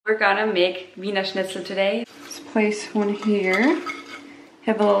We're gonna make Wiener Schnitzel today. Let's place one here.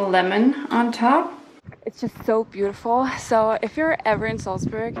 Have a little lemon on top. It's just so beautiful. So if you're ever in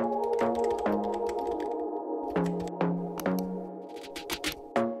Salzburg,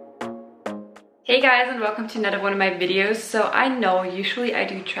 hey guys, and welcome to another one of my videos. So I know usually I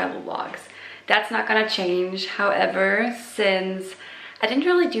do travel vlogs. That's not gonna change. However, since I didn't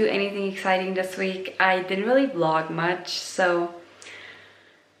really do anything exciting this week, I didn't really vlog much, so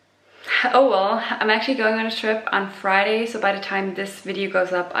oh well. I'm actually going on a trip on Friday, so by the time this video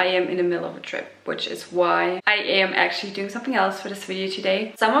goes up, I am in the middle of a trip, which is why I am actually doing something else for this video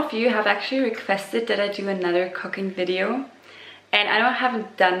today. Some of you have actually requested that I do another cooking video. And I know I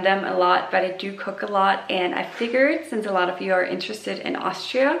haven't done them a lot, but I do cook a lot, and I figured since a lot of you are interested in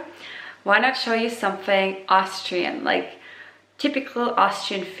Austria, why not show you something Austrian, like typical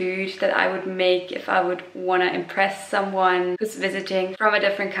Austrian food that I would make if I would want to impress someone who's visiting from a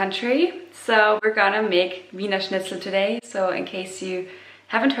different country. So we're gonna make Wiener Schnitzel today. So in case you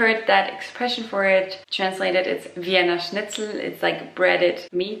haven't heard that expression for it, translated it's Wiener Schnitzel. It's like breaded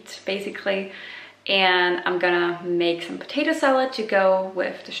meat basically. And I'm gonna make some potato salad to go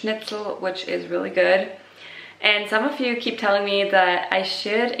with the schnitzel, which is really good. And some of you keep telling me that I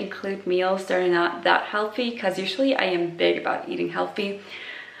should include meals that are not that healthy, because usually I am big about eating healthy.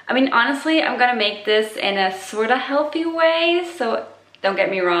 I mean, honestly, I'm gonna make this in a sort of healthy way, so don't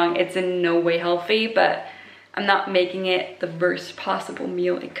get me wrong, it's in no way healthy, but I'm not making it the worst possible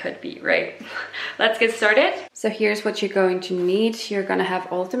meal it could be, right? Let's get started. So here's what you're going to need. You're gonna have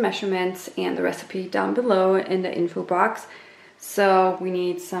all the measurements and the recipe down below in the info box. So we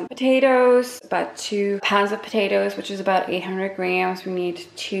need some potatoes, about 2 pounds of potatoes, which is about 800 grams. We need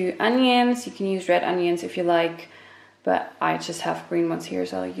 2 onions. You can use red onions if you like, but I just have green ones here,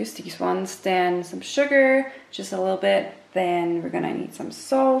 so I'll use these ones. Then some sugar, just a little bit. Then we're gonna need some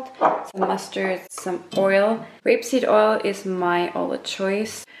salt, some mustard, some oil. Rapeseed oil is my oil of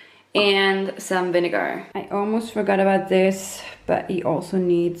choice, and some vinegar. I almost forgot about this, but you also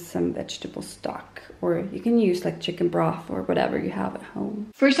need some vegetable stock, or you can use like chicken broth or whatever you have at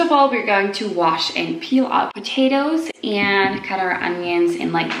home. First of all, we're going to wash and peel out potatoes and cut our onions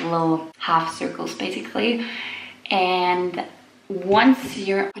in like little half circles basically. And once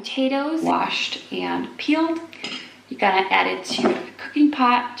your potatoes washed and peeled, you're gonna add it to a cooking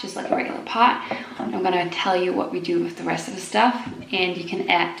pot, just like a regular pot. I'm gonna tell you what we do with the rest of the stuff, and you can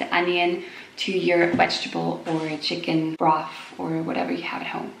add the onion to your vegetable or chicken broth or whatever you have at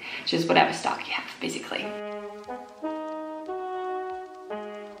home. Just whatever stock you have, basically.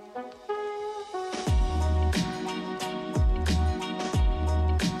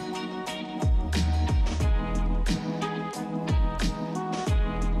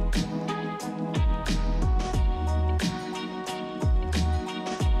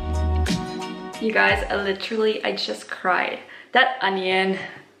 You guys, I just cried. That onion,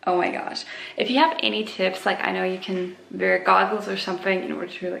 oh my gosh. If you have any tips, like I know you can wear goggles or something in order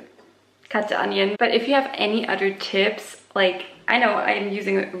to like cut the onion, but if you have any other tips, like I know I'm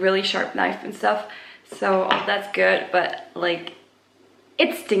using a really sharp knife and stuff, so all that's good, but like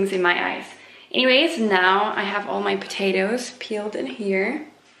it stings in my eyes. Anyways, now I have all my potatoes peeled in here.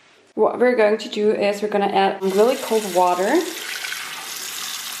 What we're going to do is we're gonna add really cold water.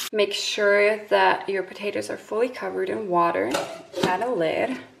 Make sure that your potatoes are fully covered in water. Add a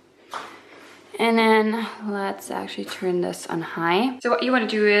lid. And then let's actually turn this on high. So what you want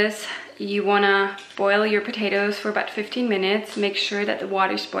to do is you want to boil your potatoes for about 15 minutes. Make sure that the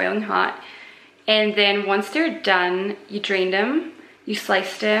water is boiling hot. And then once they're done, you drain them, you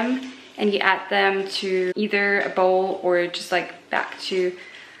slice them, and you add them to either a bowl or just like back to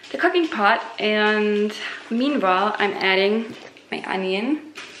the cooking pot. And meanwhile, I'm adding my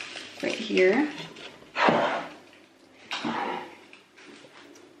onion right here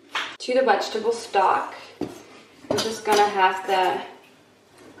to the vegetable stock. I'm just gonna have that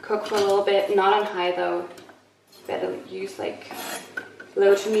cook for a little bit, not on high though. Better use like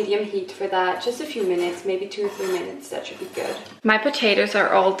low to medium heat for that. Just a few minutes, maybe 2 or 3 minutes, that should be good. My potatoes are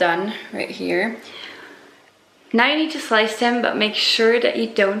all done right here. Now you need to slice them, but make sure that you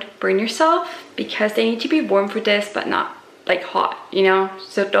don't burn yourself, because they need to be warm for this, but not like hot, you know?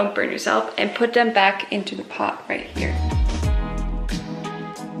 So don't burn yourself, and put them back into the pot right here.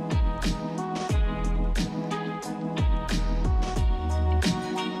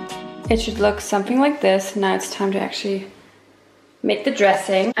 It should look something like this. Now it's time to actually make the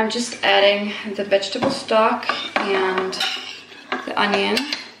dressing. I'm just adding the vegetable stock and the onion.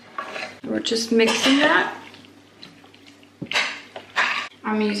 We're just mixing that.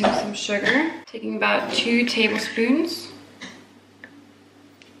 I'm using some sugar, taking about 2 tablespoons.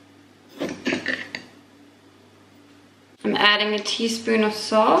 I'm adding a teaspoon of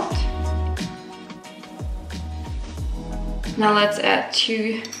salt. Now let's add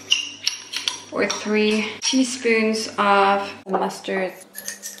 2 or 3 teaspoons of mustard.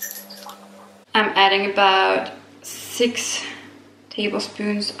 I'm adding about 6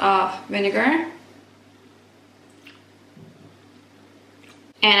 tablespoons of vinegar.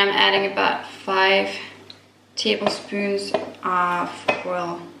 And I'm adding about 5 tablespoons of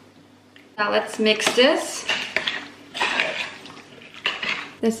oil. Now let's mix this.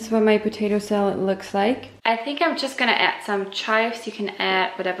 This is what my potato salad looks like. I think I'm just gonna add some chives. You can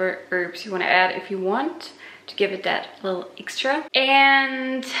add whatever herbs you wanna add if you want to give it that little extra.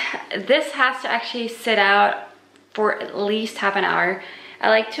 And this has to actually sit out for at least half an hour. I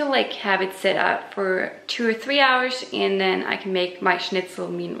like to have it sit out for 2 or 3 hours, and then I can make my schnitzel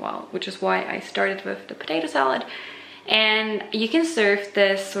meanwhile, which is why I started with the potato salad. And you can serve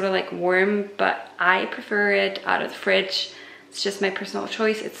this sort of like warm, but I prefer it out of the fridge. It's just my personal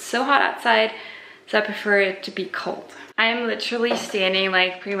choice. It's so hot outside, so I prefer it to be cold. I'm literally standing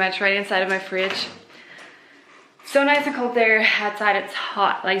like pretty much right inside of my fridge. So nice and cold there. Outside it's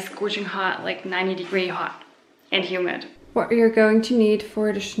hot, like scorching hot, like 90-degree hot and humid. What you're going to need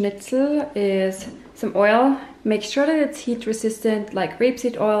for the schnitzel is some oil. Make sure that it's heat resistant, like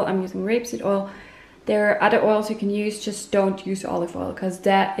rapeseed oil. I'm using rapeseed oil. There are other oils you can use, just don't use olive oil because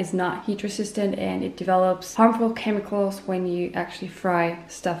that is not heat resistant and it develops harmful chemicals when you actually fry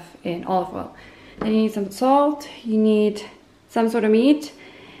stuff in olive oil. Then you need some salt, you need some sort of meat.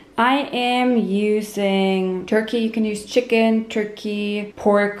 I am using turkey. You can use chicken, turkey,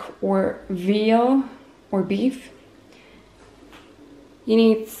 pork, or veal or beef. You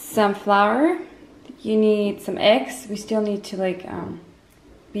need some flour. You need some eggs. We still need to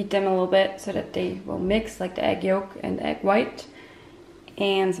beat them a little bit so that they will mix, like the egg yolk and the egg white.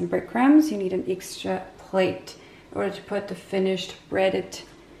 And some breadcrumbs. You need an extra plate in order to put the finished breaded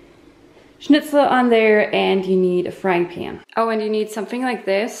schnitzel on there, and you need a frying pan. Oh, and you need something like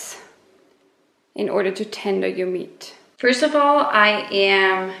this in order to tender your meat. First of all, I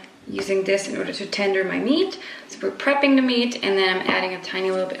am using this in order to tender my meat. So we're prepping the meat, and then I'm adding a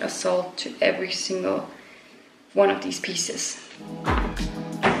tiny little bit of salt to every single one of these pieces.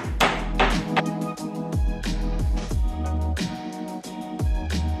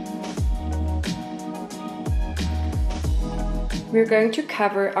 We're going to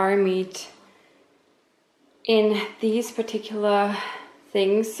cover our meat in these particular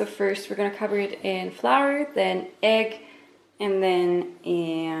things. So first we're going to cover it in flour, then egg, and then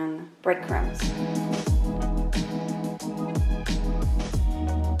in breadcrumbs.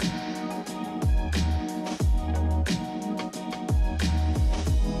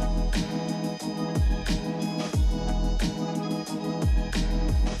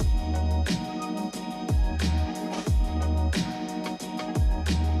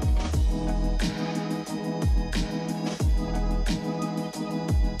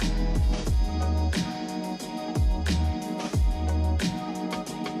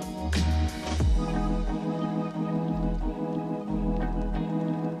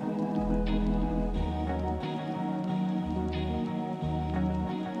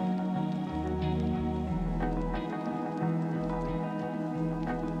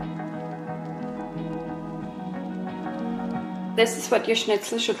 This is what your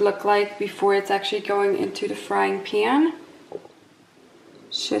schnitzel should look like before it's actually going into the frying pan.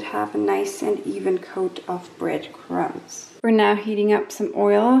 Should have a nice and even coat of breadcrumbs. We're now heating up some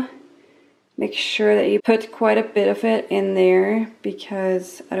oil. Make sure that you put quite a bit of it in there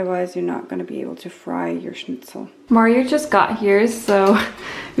because otherwise you're not going to be able to fry your schnitzel. Mario just got here, so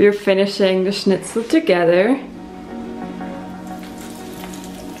we're finishing the schnitzel together.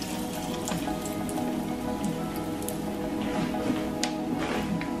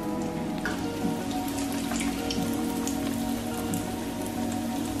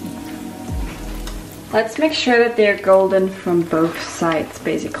 Let's make sure that they're golden from both sides,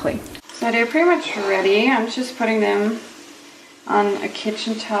 basically. So they're pretty much ready. I'm just putting them on a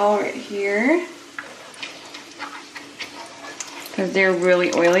kitchen towel right here because they're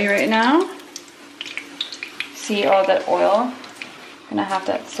really oily right now. See all that oil? I'm gonna have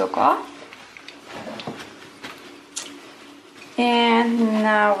that soak off. And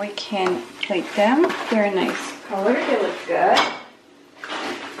now we can plate them. They're a nice color, they look good.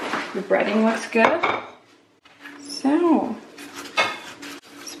 The breading looks good. So,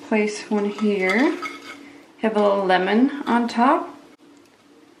 let's place one here. Have a little lemon on top.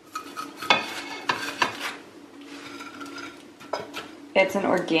 It's an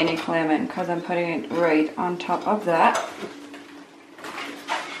organic lemon because I'm putting it right on top of that.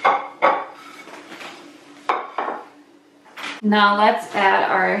 Now let's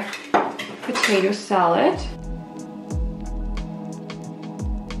add our potato salad.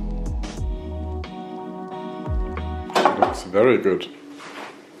 Looks very good.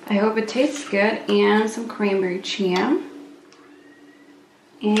 I hope it tastes good. And some cranberry jam.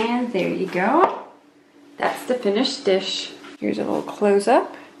 And there you go. That's the finished dish. Here's a little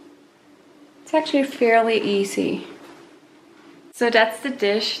close-up. It's actually fairly easy. So that's the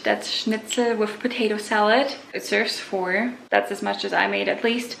dish. That's schnitzel with potato salad. It serves 4. That's as much as I made at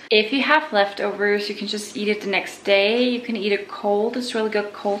least. If you have leftovers, you can just eat it the next day. You can eat it cold. It's really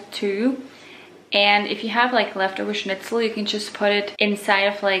good cold too. And if you have like leftover schnitzel, you can just put it inside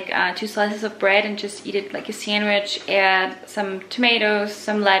of like 2 slices of bread and just eat it like a sandwich. Add some tomatoes,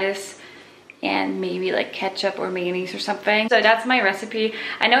 some lettuce, and maybe like ketchup or mayonnaise or something. So that's my recipe.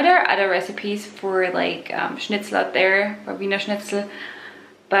 I know there are other recipes for like schnitzel out there, for Wiener Schnitzel,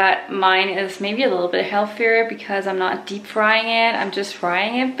 but mine is maybe a little bit healthier because I'm not deep frying it. I'm just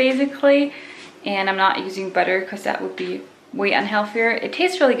frying it basically, and I'm not using butter because that would be way unhealthier. It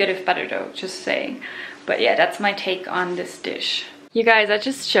tastes really good with butter though, just saying. But yeah, that's my take on this dish. You guys, I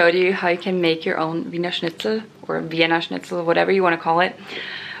just showed you how you can make your own Wiener Schnitzel or Vienna Schnitzel, whatever you want to call it.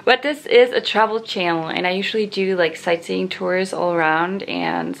 But this is a travel channel and I usually do like sightseeing tours all around,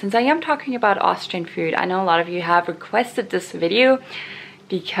 and since I am talking about Austrian food, I know a lot of you have requested this video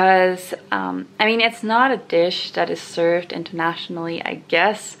because, I mean, it's not a dish that is served internationally, I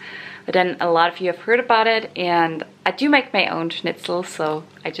guess, but then a lot of you have heard about it, and I do make my own schnitzel, so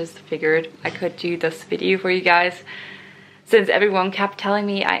I just figured I could do this video for you guys. Since everyone kept telling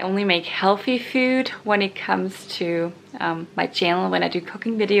me I only make healthy food when it comes to my channel, when I do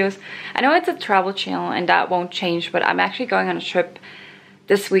cooking videos. I know it's a travel channel and that won't change, but I'm actually going on a trip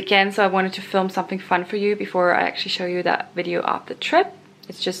this weekend, so I wanted to film something fun for you before I actually show you that video of the trip.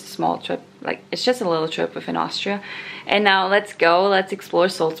 It's just a small trip, like it's just a little trip within Austria. And now let's go, let's explore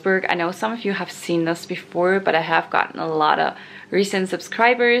Salzburg. I know some of you have seen this before, but I have gotten a lot of recent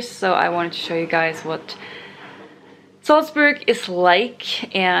subscribers, so I wanted to show you guys what Salzburg is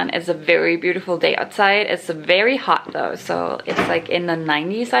like, and it's a very beautiful day outside. It's very hot though, so it's like in the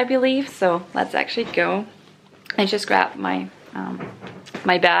 90s, I believe. So let's actually go. I just grabbed my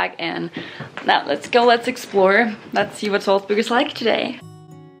my bag, and now let's go, let's explore. Let's see what Salzburg is like today.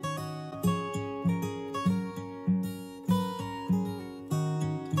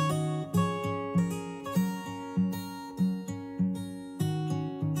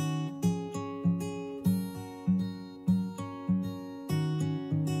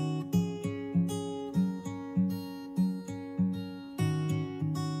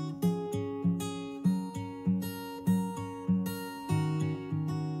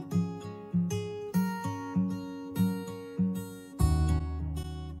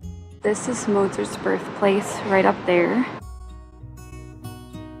 This is Mozart's birthplace right up there.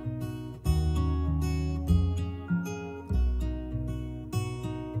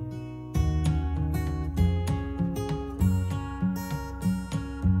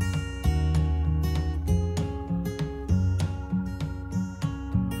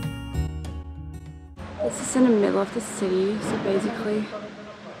 This is in the middle of the city, so basically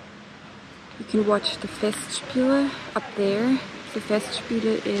you can watch the Festspiele up there. The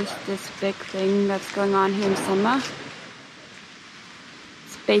Festspiele is this big thing that's going on here in summer.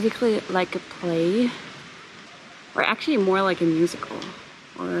 It's basically like a play, or actually more like a musical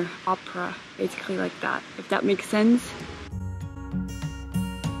or opera, basically like that, if that makes sense.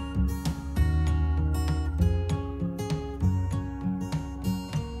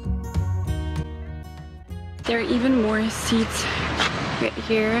 There are even more seats right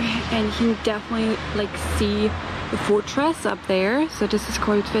here, and you can definitely like see the fortress up there. So this is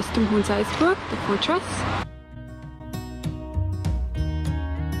called Festung Hohen Salzburg, the fortress.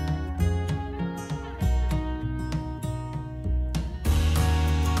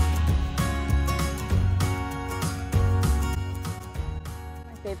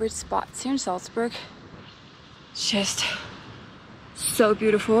 My favorite spots here in Salzburg. It's just so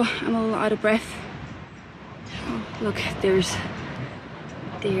beautiful. I'm a little out of breath. Oh, look, there is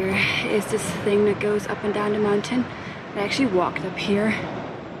this thing that goes up and down the mountain. I actually walked up here.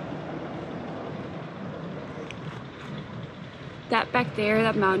 That back there,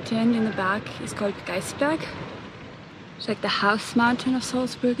 that mountain in the back, is called Geistberg. It's like the house mountain of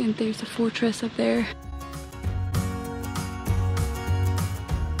Salzburg, and there's a fortress up there.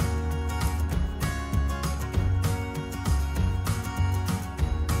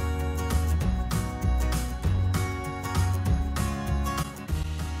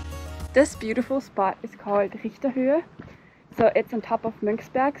 This beautiful spot is called Richterhöhe. It's So it's on top of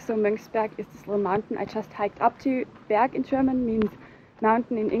Mönchsberg. So Mönchsberg is this little mountain I just hiked up to. Berg in German means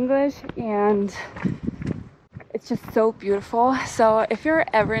mountain in English, and it's just so beautiful. So if you're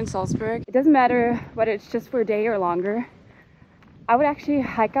ever in Salzburg, it doesn't matter whether it's just for a day or longer, I would actually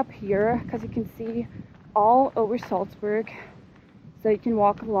hike up here because you can see all over Salzburg. So you can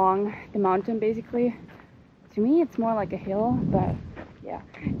walk along the mountain basically. To me it's more like a hill, but yeah,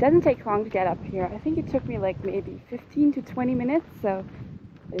 it doesn't take long to get up here. I think it took me like maybe 15 to 20 minutes, so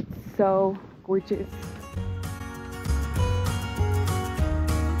it's so gorgeous.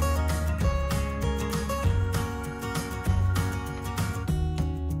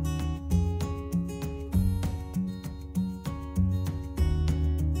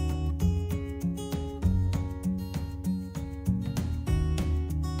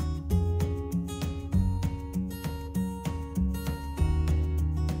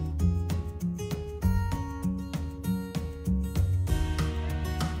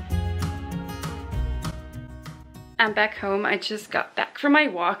 I'm back home. I just got back from my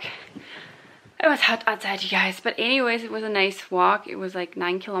walk. It was hot outside, you guys, but anyways, it was a nice walk. It was like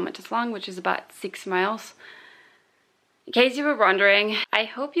 9 kilometers long, which is about 6 miles. In case you were wondering, I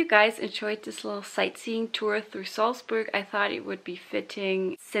hope you guys enjoyed this little sightseeing tour through Salzburg. I thought it would be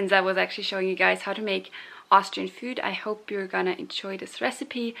fitting since I was actually showing you guys how to make Austrian food. I hope you're gonna enjoy this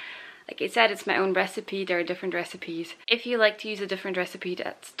recipe. Like I said, it's my own recipe. There are different recipes. If you like to use a different recipe,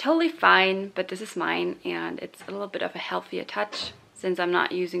 that's totally fine, but this is mine, and it's a little bit of a healthier touch since I'm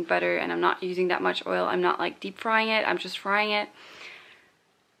not using butter and I'm not using that much oil. I'm not like deep frying it, I'm just frying it.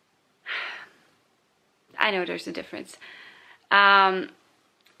 I know there's a difference.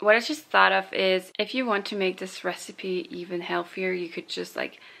 What I just thought of is if you want to make this recipe even healthier, you could just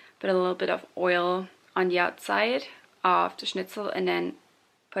like put a little bit of oil on the outside of the schnitzel and then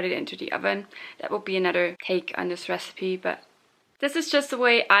put it into the oven. That would be another take on this recipe, but this is just the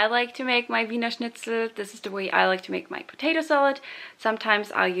way I like to make my Wiener Schnitzel. This is the way I like to make my potato salad. Sometimes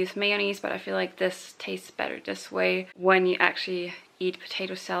I'll use mayonnaise, but I feel like this tastes better this way when you actually eat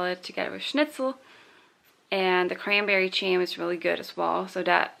potato salad together with schnitzel. And the cranberry jam is really good as well, so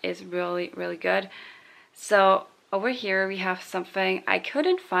that is really, really good. So over here we have something, I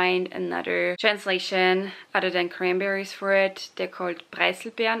couldn't find another translation other than cranberries for it. They're called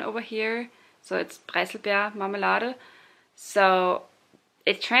Preiselbeeren over here. So it's Preiselbeer marmelade. So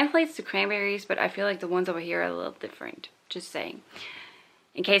it translates to cranberries, but I feel like the ones over here are a little different. Just saying.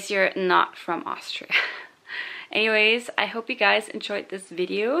 In case you're not from Austria. Anyways, I hope you guys enjoyed this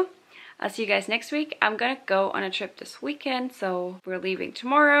video. I'll see you guys next week. I'm gonna go on a trip this weekend, so we're leaving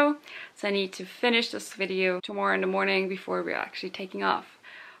tomorrow. So I need to finish this video tomorrow in the morning before we're actually taking off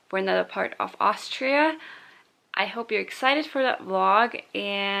for another part of Austria. I hope you're excited for that vlog,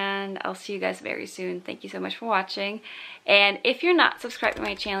 and I'll see you guys very soon. Thank you so much for watching. And if you're not subscribed to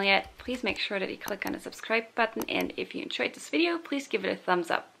my channel yet, please make sure that you click on the subscribe button. And if you enjoyed this video, please give it a thumbs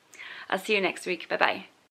up. I'll see you next week. Bye bye.